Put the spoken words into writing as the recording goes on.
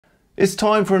It's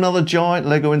time for another giant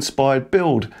Lego inspired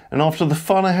build, and after the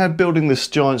fun I had building this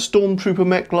giant Stormtrooper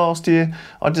mech last year,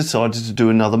 I decided to do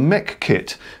another mech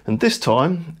kit, and this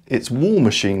time it's War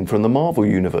Machine from the Marvel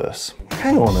universe.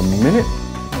 Hang on a minute,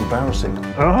 embarrassing.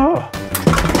 Oh.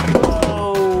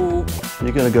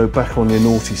 You're going to go back on your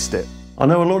naughty step. I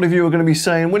know a lot of you are going to be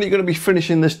saying, when are you going to be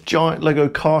finishing this giant Lego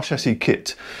car chassis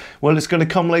kit? Well, it's going to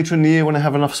come later in the year when I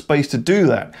have enough space to do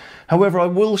that. However, I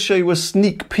will show you a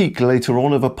sneak peek later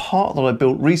on of a part that I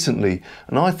built recently,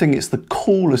 and I think it's the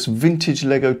coolest vintage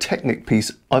Lego Technic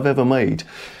piece I've ever made.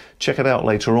 Check it out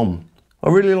later on. I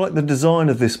really like the design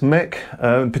of this mech,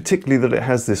 particularly that it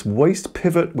has this waist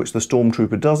pivot, which the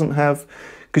Stormtrooper doesn't have,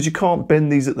 because you can't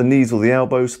bend these at the knees or the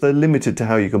elbows, so they're limited to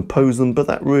how you can pose them, but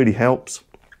that really helps.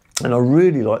 And I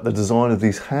really like the design of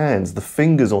these hands, the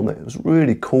fingers on it. It was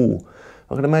really cool.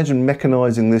 I can imagine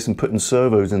mechanising this and putting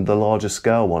servos into the larger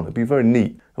scale one. It'd be very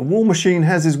neat. And War Machine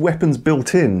has his weapons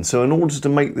built in, so in order to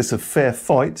make this a fair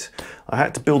fight, I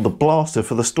had to build the blaster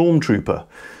for the Stormtrooper.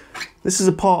 This is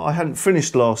a part I hadn't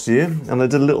finished last year, and I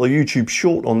did a little YouTube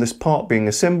short on this part being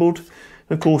assembled.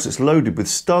 And of course it's loaded with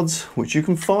studs, which you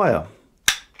can fire.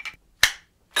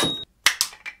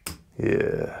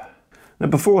 Yeah. Now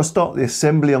before I start the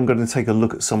assembly, I'm going to take a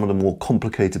look at some of the more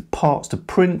complicated parts to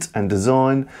print and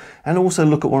design, and also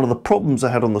look at one of the problems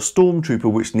I had on the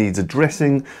Stormtrooper which needs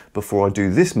addressing before I do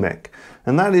this mech,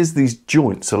 and that is these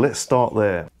joints, so let's start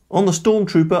there. On the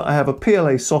Stormtrooper I have a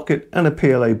PLA socket and a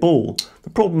PLA ball.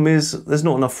 The problem is there's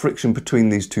not enough friction between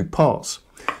these two parts.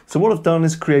 So what I've done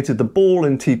is created the ball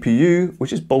in TPU,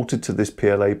 which is bolted to this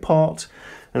PLA part,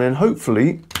 and then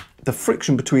hopefully the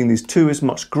friction between these two is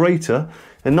much greater,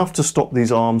 enough to stop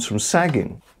these arms from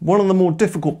sagging. One of the more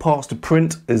difficult parts to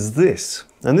print is this,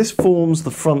 and this forms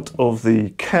the front of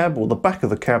the cab, or the back of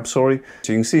the cab, sorry.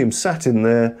 So you can see him sat in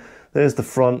there, there's the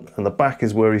front, and the back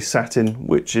is where he's sat in,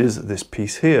 which is this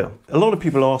piece here. A lot of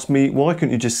people ask me, why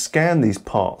couldn't you just scan these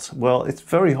parts? Well, it's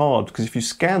very hard, because if you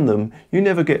scan them, you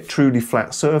never get truly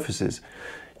flat surfaces.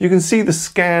 You can see the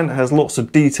scan has lots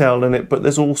of detail in it, but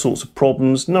there's all sorts of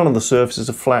problems. None of the surfaces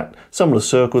are flat, some of the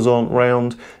circles aren't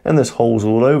round, and there's holes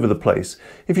all over the place.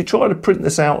 If you try to print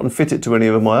this out and fit it to any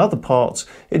of my other parts,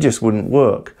 it just wouldn't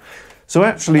work. So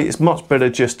actually it's much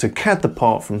better just to CAD the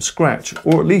part from scratch,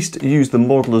 or at least use the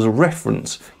model as a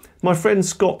reference. My friend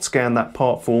Scott scanned that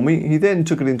part for me. He then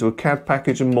took it into a CAD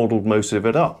package and modelled most of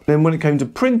it up. Then when it came to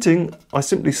printing, I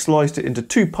simply sliced it into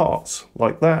two parts,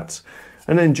 like that,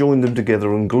 and then joined them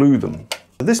together and glue them.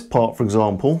 This part, for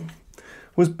example,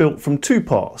 was built from two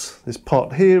parts. This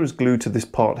part here is glued to this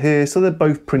part here, so they're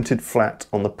both printed flat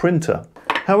on the printer.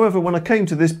 However, when I came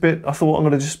to this bit, I thought I'm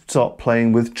going to just start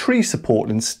playing with tree support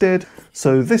instead.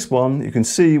 So this one, you can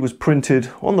see, was printed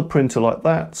on the printer like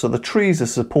that, so the trees are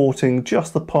supporting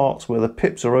just the parts where the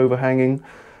pips are overhanging,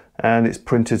 and it's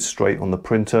printed straight on the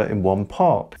printer in one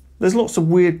part. There's lots of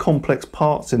weird complex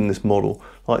parts in this model,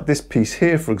 like this piece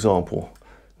here for example.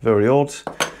 Very odd.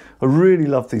 I really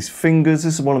love these fingers.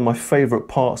 This is one of my favourite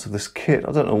parts of this kit.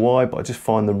 I don't know why, but I just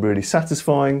find them really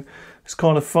satisfying. It's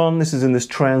kind of fun. This is in this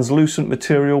translucent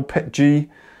material, PETG,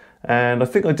 and I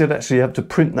think I did actually have to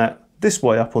print that this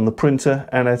way up on the printer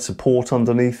and add support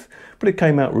underneath, but it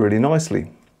came out really nicely.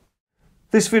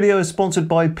 This video is sponsored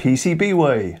by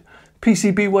PCBWay.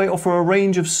 PCBWay offer a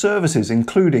range of services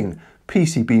including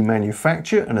PCB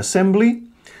manufacture and assembly,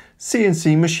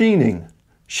 CNC machining,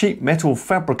 sheet metal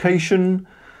fabrication,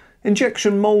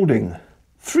 injection molding,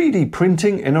 3D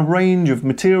printing in a range of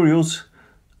materials,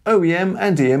 OEM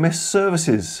and EMS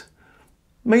services.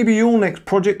 Maybe your next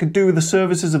project could do with the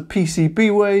services of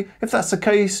PCBWay. If that's the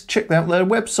case, check out their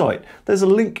website. There's a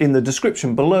link in the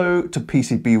description below to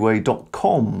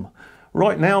PCBWay.com.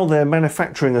 Right now they're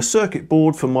manufacturing a circuit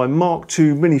board for my Mark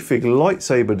II minifig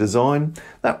lightsaber design.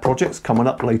 That project's coming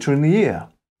up later in the year.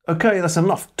 Okay, that's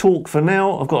enough talk for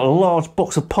now. I've got a large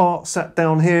box of parts sat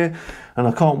down here and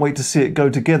I can't wait to see it go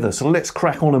together. So let's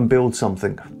crack on and build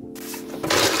something.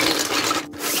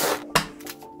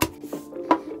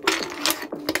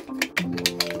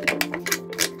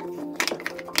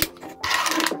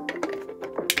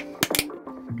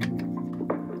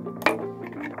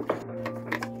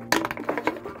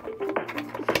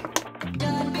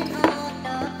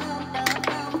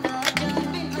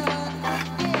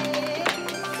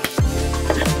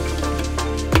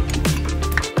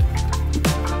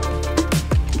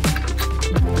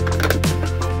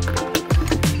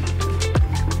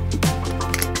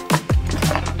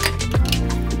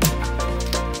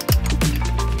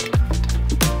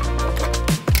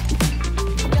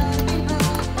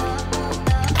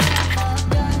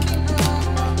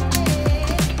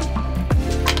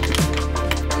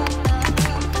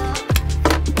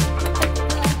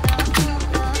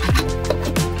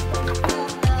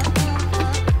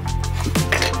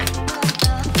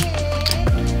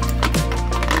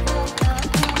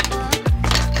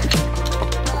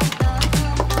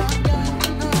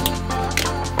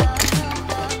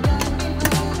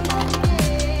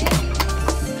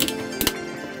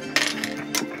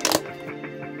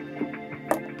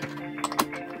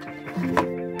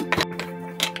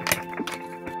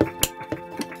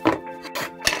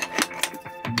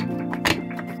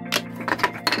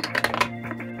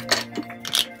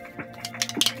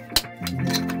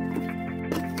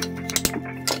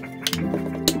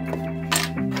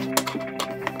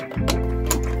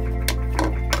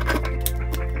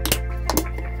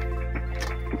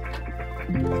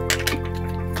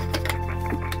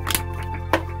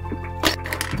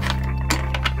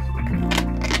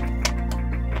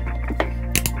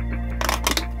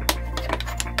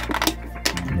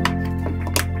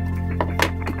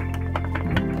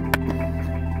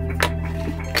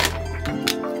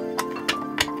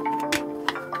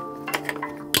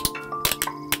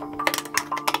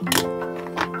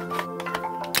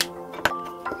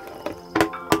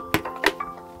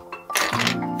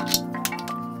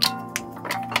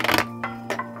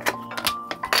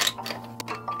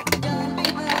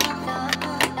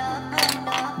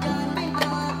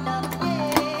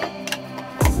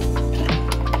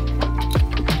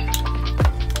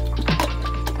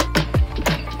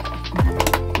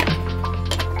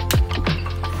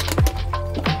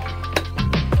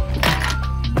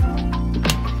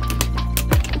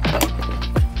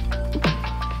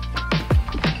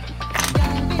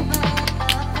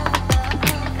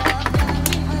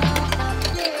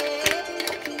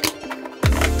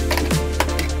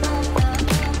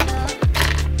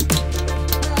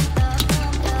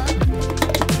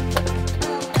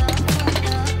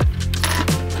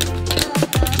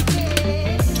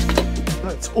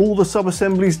 All the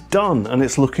sub-assemblies done, and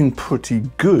it's looking pretty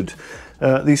good.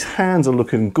 These hands are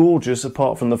looking gorgeous,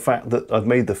 apart from the fact that I've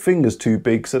made the fingers too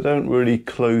big so they don't really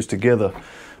close together,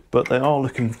 but they are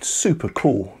looking super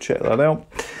cool. Check that out.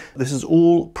 This is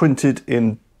all printed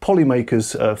in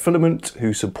PolyMaker's filament,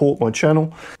 who support my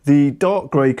channel. The dark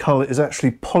grey colour is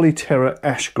actually Polyterra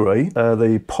Ash Grey,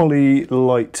 the Poly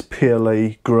Light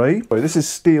PLA Grey. This is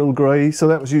steel grey, so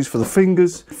that was used for the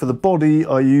fingers. For the body,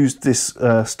 I used this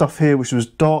stuff here, which was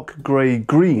dark grey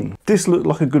green. This looked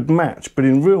like a good match, but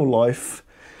in real life,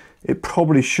 it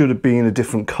probably should have been a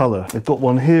different colour. I've got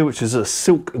one here, which is a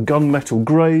silk gunmetal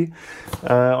grey.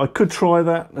 I could try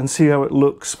that and see how it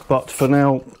looks, but for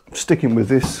now, I'm sticking with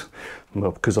this.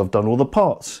 Well, because I've done all the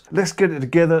parts. Let's get it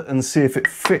together and see if it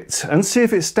fits and see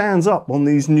if it stands up on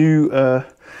these new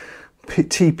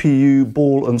TPU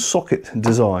ball and socket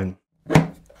design.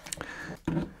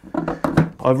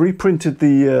 I've reprinted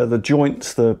the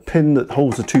joints, the pin that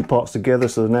holds the two parts together,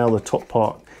 so now the top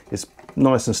part is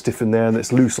nice and stiff in there and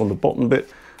it's loose on the bottom bit.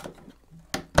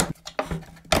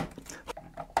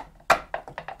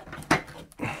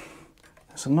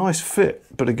 It's a nice fit,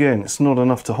 but again, it's not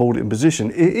enough to hold it in position.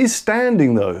 It is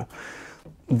standing though.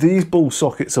 These ball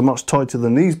sockets are much tighter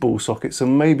than these ball sockets,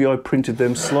 and maybe I printed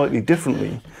them slightly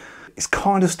differently. It's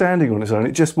kind of standing on its own.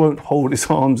 It just won't hold its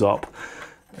arms up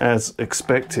as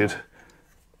expected.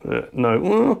 No,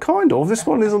 well, kind of. This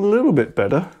one is a little bit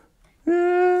better.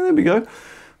 Yeah, there we go.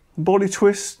 Body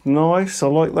twist, nice. I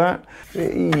like that.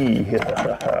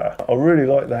 I really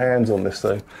like the hands on this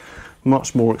though.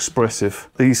 Much more expressive.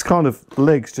 These kind of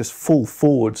legs just fall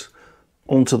forwards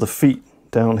onto the feet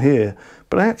down here,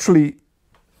 but actually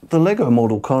the Lego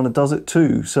model kind of does it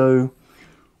too, so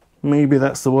maybe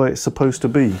that's the way it's supposed to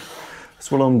be.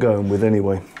 That's what I'm going with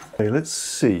anyway. Okay, let's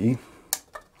see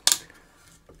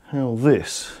how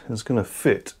this is going to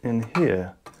fit in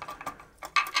here.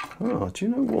 Oh, do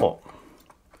you know what?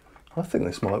 I think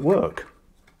this might work.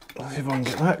 Let's see if I can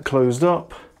get that closed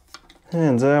up.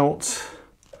 Hands out.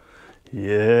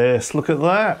 Yes, look at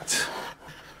that.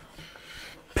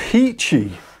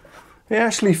 Peachy. It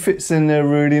actually fits in there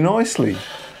really nicely.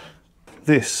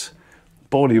 This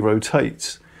body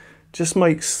rotates. Just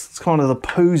makes kind of the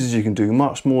poses you can do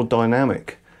much more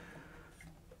dynamic.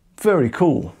 Very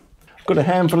cool. I've got a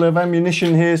handful of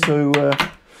ammunition here, so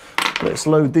let's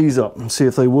load these up and see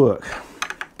if they work.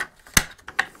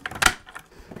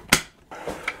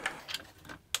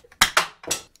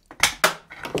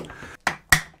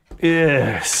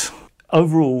 Yes,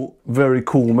 overall very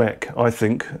cool mech, I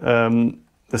think.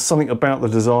 There's something about the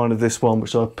design of this one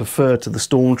which I prefer to the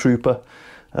Stormtrooper.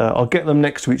 I'll get them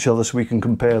next to each other so we can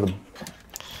compare them.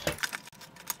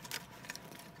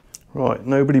 Right,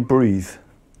 nobody breathe.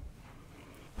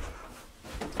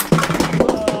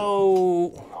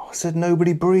 Oh, I said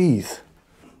nobody breathe.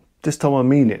 This time I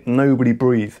mean it, nobody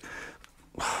breathe.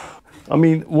 I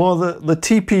mean, while the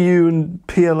TPU and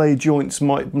PLA joints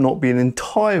might not be an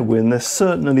entire win, they're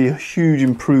certainly a huge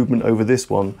improvement over this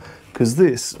one, because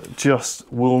this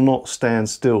just will not stand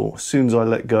still. As soon as I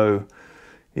let go,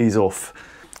 he's off.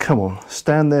 Come on,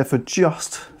 stand there for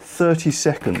just 30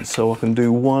 seconds so I can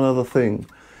do one other thing.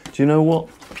 Do you know what?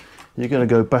 You're going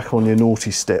to go back on your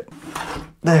naughty step.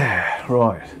 There,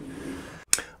 right.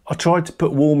 I tried to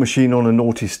put War Machine on a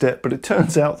naughty step, but it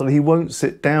turns out that he won't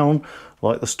sit down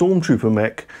like the Stormtrooper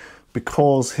mech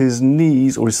because his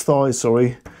knees, or his thighs,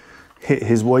 sorry, hit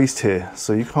his waist here.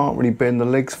 So you can't really bend the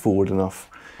legs forward enough.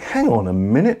 Hang on a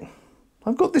minute.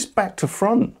 I've got this back to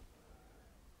front.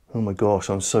 Oh my gosh,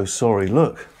 I'm so sorry.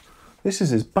 Look, this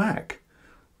is his back.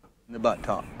 The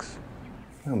buttocks.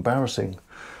 How embarrassing.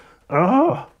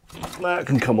 Ah, that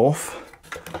can come off.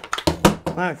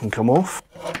 That can come off.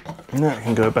 And that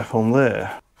can go back on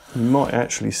there. He might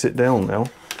actually sit down now.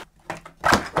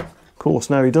 Of course,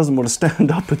 now he doesn't want to stand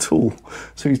up at all.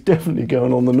 So he's definitely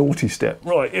going on the naughty step.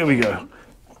 Right, here we go.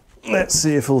 Let's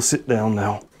see if he'll sit down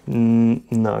now.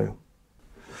 No.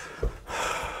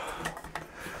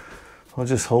 I'll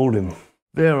just hold him.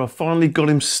 There, I finally got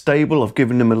him stable. I've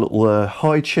given him a little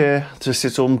high chair to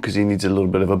sit on because he needs a little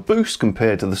bit of a boost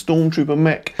compared to the Stormtrooper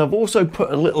mech. I've also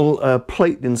put a little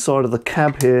plate inside of the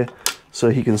cab here so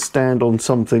he can stand on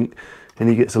something and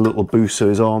he gets a little boost so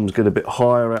his arms get a bit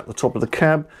higher at the top of the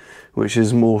cab, which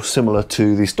is more similar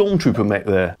to the Stormtrooper mech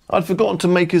there. I'd forgotten to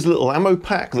make his little ammo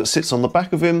pack that sits on the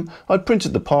back of him. I'd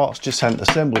printed the parts, just hadn't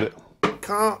assembled it.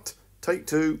 Cut, take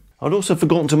two. I'd also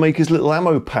forgotten to make his little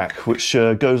ammo pack, which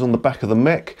goes on the back of the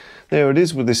mech. There it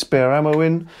is with his spare ammo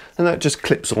in, and that just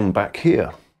clips on back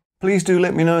here. Please do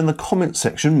let me know in the comments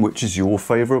section which is your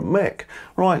favourite mech.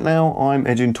 Right now I'm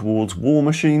edging towards War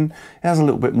Machine. It has a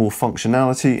little bit more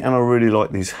functionality and I really like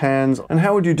these hands. And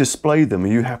how would you display them? Are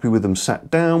you happy with them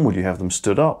sat down? Would you have them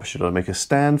stood up? Should I make a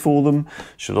stand for them?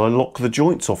 Should I lock the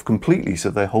joints off completely so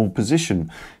they hold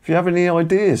position? If you have any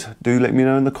ideas, do let me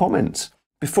know in the comments.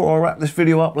 Before I wrap this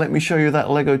video up, let me show you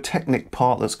that Lego Technic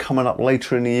part that's coming up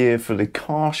later in the year for the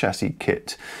car chassis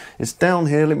kit. It's down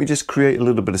here. Let me just create a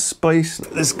little bit of space.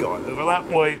 This guy over that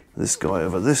way, this guy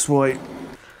over this way.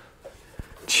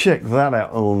 Check that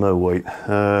out. Oh no, wait.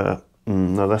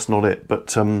 No, that's not it.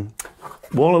 But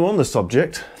while I'm on the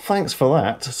subject, thanks for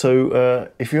that. So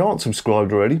if you aren't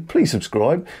subscribed already, please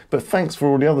subscribe. But thanks for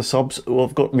all the other subs who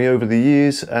have got me over the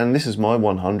years. And this is my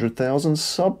 100,000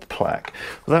 sub plaque.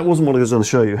 That wasn't what I was going to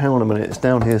show you. Hang on a minute, it's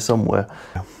down here somewhere.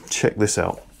 Check this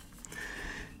out.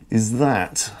 Is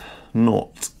that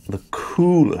not the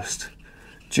coolest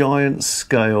giant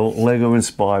scale Lego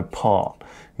inspired part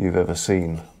you've ever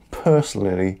seen?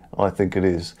 Personally, I think it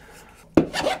is.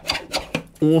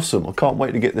 Awesome. I can't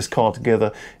wait to get this car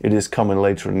together. It is coming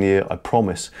later in the year, I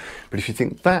promise. But if you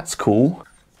think that's cool,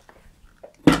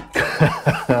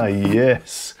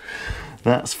 yes,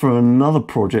 that's for another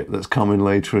project that's coming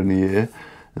later in the year.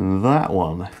 And that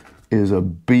one is a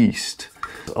beast.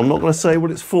 I'm not going to say what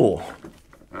it's for,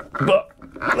 but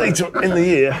later in the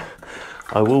year,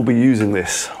 I will be using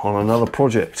this on another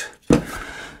project.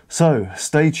 So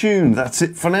stay tuned. That's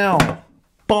it for now.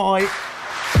 Bye.